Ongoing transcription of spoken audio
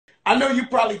I know you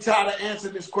probably tired of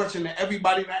answering this question, and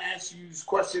everybody that answer you this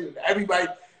question, and everybody,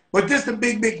 but this is the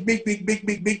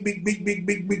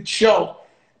big show,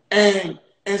 and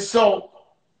so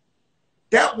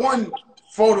that one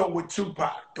photo with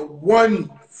Tupac, the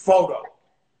one photo,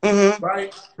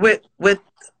 right? With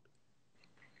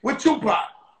Tupac.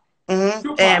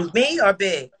 Tupac. And me or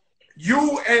Big?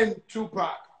 You and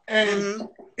Tupac. And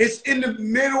it's in the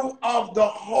middle of the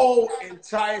whole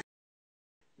entire.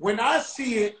 When I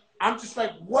see it, I'm just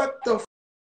like, what the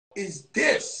is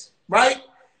this? Right?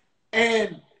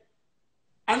 And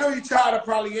I know you're tired of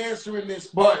probably answering this,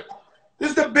 but this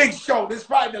is the big show. This is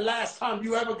probably the last time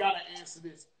you ever got to answer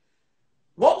this.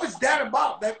 What was that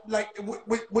about? That, like,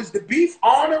 was the beef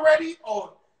on already,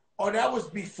 or that was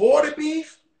before the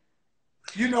beef?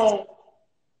 You know.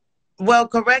 Well,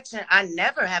 correction, I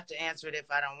never have to answer it if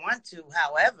I don't want to.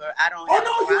 However, I don't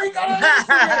have you ain't gotta answer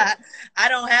it. I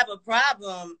don't have a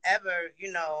problem ever,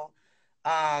 you know.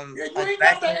 Yeah, you ain't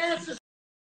got to answer.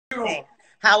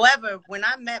 However, when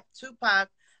I met Tupac,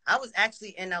 I was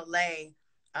actually in LA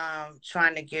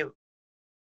trying to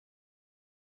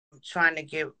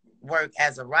get work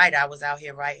as a writer. I was out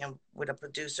here writing with a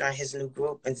producer and his new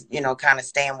group, and you know, kind of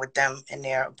staying with them in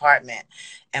their apartment.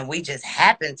 And we just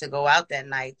happened to go out that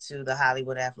night to the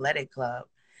Hollywood Athletic Club.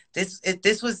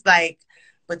 This was like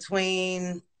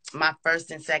between my first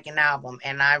and second album,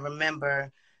 and I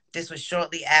remember this was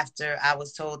shortly after I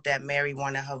was told that Mary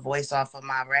wanted her voice off of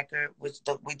my record, which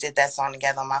we did that song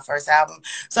together on my first album.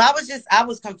 So I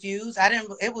was confused.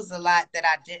 It was a lot that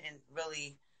I didn't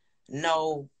really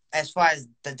know as far as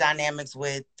the dynamics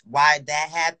with why that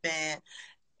happened.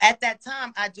 At that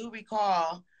time, I do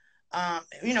recall,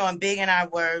 you know, and Big and I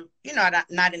were, you know,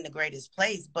 not in the greatest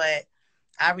place, but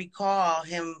I recall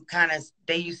him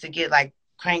they used to get like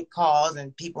crank calls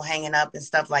and people hanging up and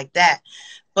stuff like that.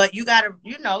 But you gotta,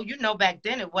 you know, back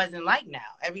then it wasn't like now.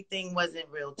 Everything wasn't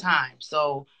real time.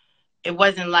 So it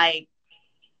wasn't like,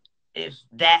 if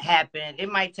that happened, it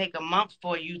might take a month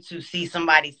for you to see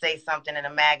somebody say something in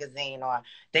a magazine, or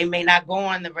they may not go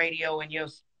on the radio in your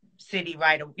city,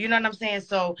 right? You know what I'm saying?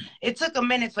 So it took a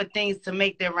minute for things to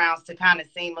make their rounds to kind of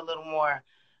seem a little more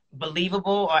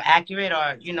believable or accurate,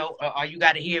 or, you know, or you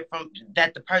got to hear from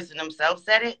that the person themselves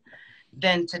said it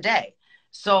than today.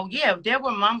 So yeah, there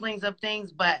were mumblings of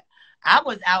things, but I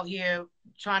was out here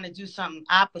trying to do something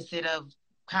opposite of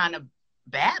kind of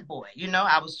bad boy. You know,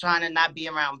 I was trying to not be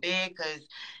around Big because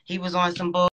he was on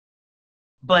some bull.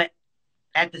 But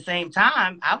at the same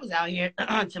time, I was out here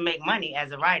to make money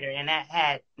as a writer, and that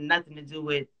had nothing to do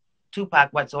with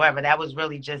Tupac whatsoever. That was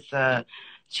really just a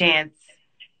chance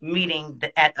meeting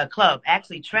at a club.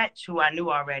 Actually, Tretch, who I knew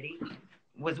already,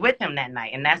 was with him that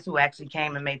night, and that's who actually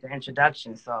came and made the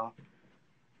introduction. So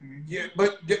yeah,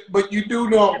 but you do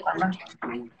know,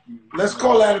 let's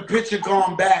call that a picture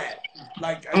gone bad.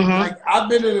 Like I've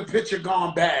been in a picture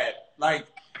gone bad. Like,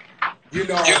 you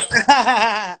know,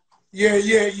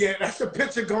 yeah. That's a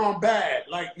picture gone bad.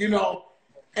 Like, you know,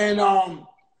 and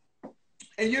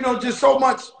you know, just so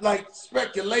much like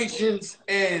speculations,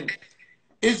 and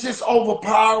it's just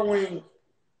overpowering.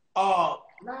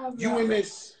 You in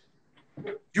this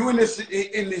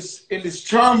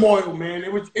turmoil, man.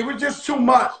 It was just too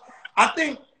much. I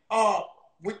think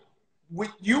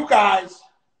with you guys.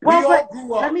 Well, but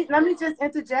let me just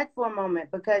interject for a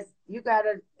moment, because you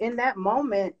gotta, in that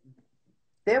moment,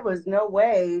 there was no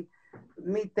way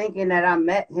me thinking that I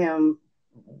met him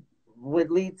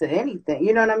would lead to anything.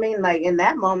 You know what I mean? Like, in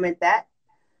that moment, that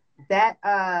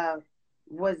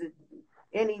was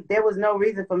there was no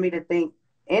reason for me to think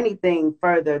anything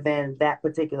further than that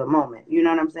particular moment. You know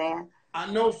what I'm saying?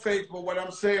 I know, Faith, but what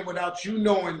I'm saying, without you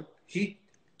knowing,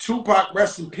 Tupac,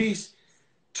 rest in peace,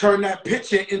 turn that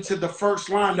picture into the first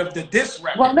line of the diss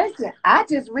record. Well, listen, I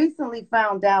just recently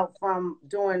found out from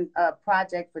doing a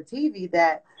project for TV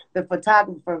that the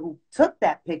photographer who took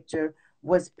that picture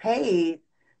was paid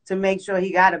to make sure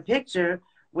he got a picture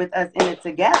with us in it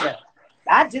together.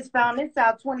 I just found this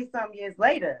out 20-some years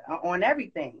later on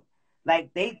everything.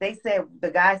 Like, they said,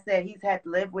 the guy said he's had to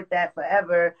live with that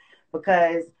forever,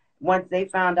 because once they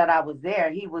found out I was there,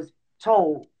 he was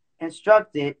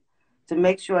instructed to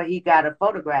make sure he got a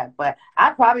photograph. But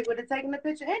I probably would have taken the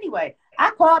picture anyway.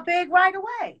 I called Big right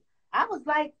away. I was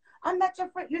like, I met your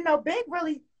friend. You know, Big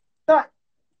really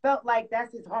felt like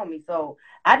that's his homie. So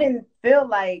I didn't feel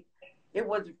like it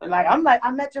was like, I'm like,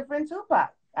 I met your friend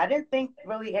Tupac. I didn't think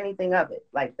really anything of it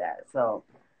like that. So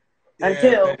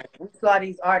until we saw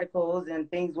these articles and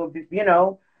things were, you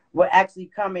know, were actually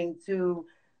coming to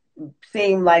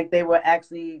seem like they were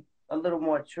actually a little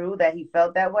more true, that he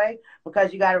felt that way.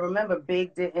 Because you got to remember,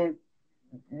 Big didn't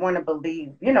want to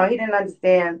believe, you know, he didn't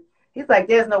understand He's like,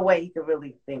 there's no way he could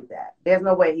really think that. There's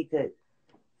no way he could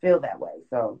feel that way.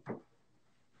 So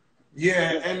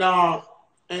yeah,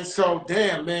 and so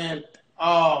damn man,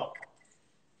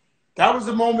 that was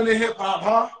the moment in hip hop,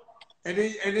 huh? And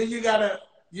then you gotta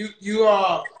you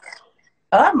a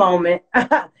moment.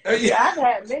 yeah. I've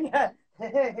had many.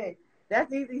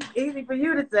 That's easy for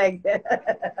you to say.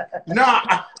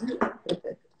 Nah,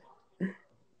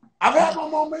 I've had my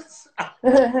moments. I've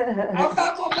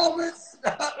had my moments.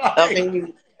 I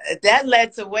mean, that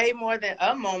led to way more than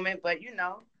a moment, but you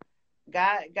know,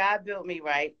 God built me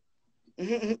right.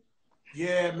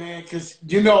 Yeah, man, because,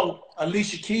 you know,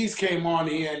 Alicia Keys came on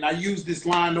here, and I use this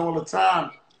line all the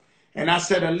time. And I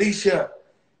said, Alicia,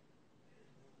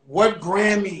 what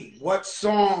Grammy, what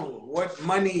song, what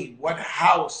money, what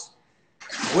house,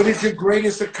 what is your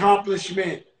greatest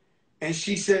accomplishment? And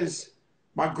she says,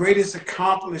 my greatest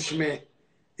accomplishment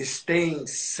is staying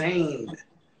sane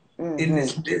in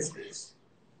this business.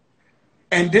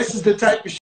 And this is the type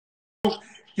of shit,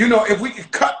 you know, if we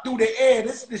could cut through the air,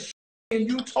 this is the shit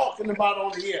you talking about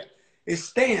on here. Is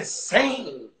staying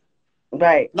sane.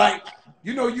 Right. Like,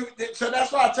 you know, so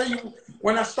that's why I tell you,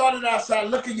 when I started outside,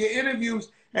 look at your interviews,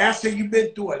 and I said, you've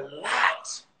been through a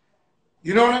lot.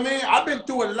 You know what I mean? I've been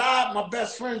through a lot. My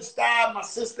best friend died, my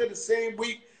sister the same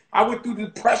week. I went through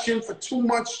depression for 2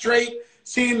 months straight,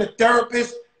 seeing the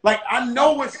therapist. Like, I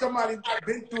know when somebody's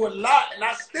been through a lot, and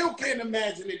I still can't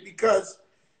imagine it because,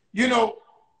 you know,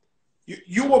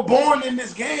 you were born in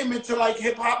this game into like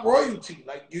hip hop royalty.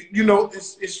 Like, you know,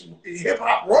 it's hip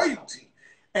hop royalty.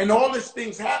 And all these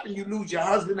things happen. You lose your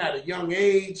husband at a young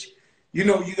age. You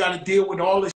know, you got to deal with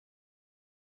all this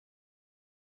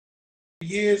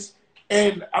years.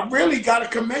 And I really got to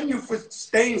commend you for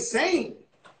staying sane.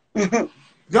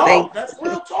 No, that's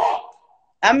real talk.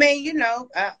 I mean, you know,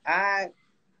 I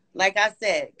like I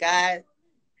said, God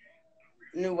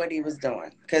knew what he was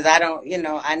doing. Because I don't, you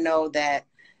know, I know that,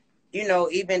 you know,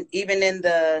 even in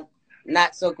the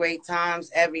not so great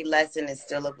times, every lesson is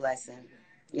still a blessing,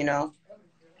 you know?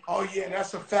 Oh, yeah,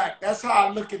 that's a fact. That's how I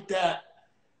look at that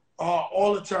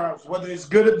all the times, whether it's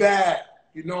good or bad.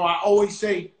 You know, I always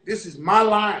say, this is my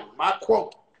line, my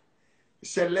quote. It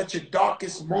said, let your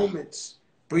darkest moments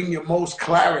bring your most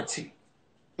clarity.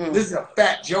 This is a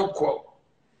Fat Joe quote.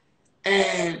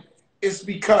 And it's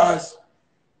because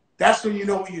that's when you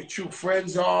know who your true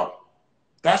friends are.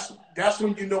 That's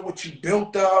when you know what you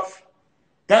built of.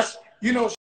 That's, you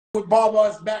know, with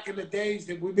Barbara's back in the days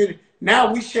that we've been,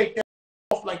 now we shake that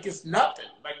off like it's nothing.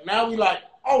 Like, now we like,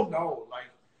 oh no,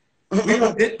 like, we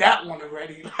done did that one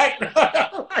already. Like,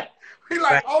 we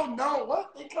like, right. Oh no,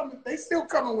 what? They still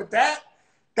coming with that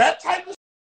type of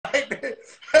like,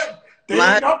 they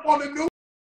ain't up on the new.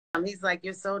 He's like,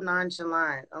 you're so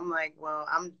nonchalant. I'm like, well,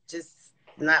 I'm just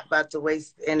not about to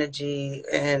waste energy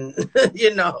and,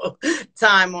 you know,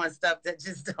 time on stuff that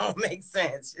just don't make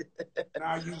sense.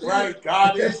 Nah, you're right.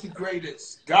 God is the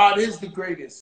greatest. God is the greatest.